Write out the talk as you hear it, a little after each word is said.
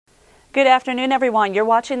Good afternoon, everyone. You're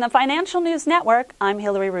watching the Financial News Network. I'm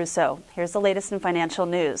Hillary Russo. Here's the latest in financial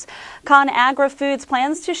news. ConAgra Foods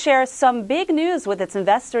plans to share some big news with its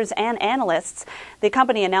investors and analysts. The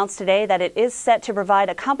company announced today that it is set to provide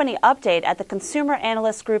a company update at the Consumer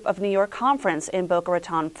Analyst Group of New York conference in Boca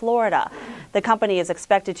Raton, Florida. The company is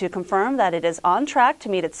expected to confirm that it is on track to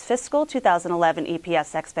meet its fiscal 2011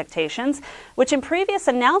 EPS expectations, which in previous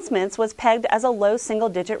announcements was pegged as a low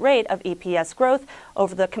single-digit rate of EPS growth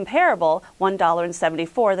over the comparable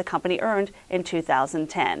 $1.74 the company earned in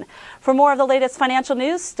 2010. For more of the latest financial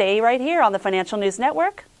news, stay right here on the Financial News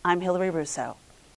Network. I'm Hillary Russo.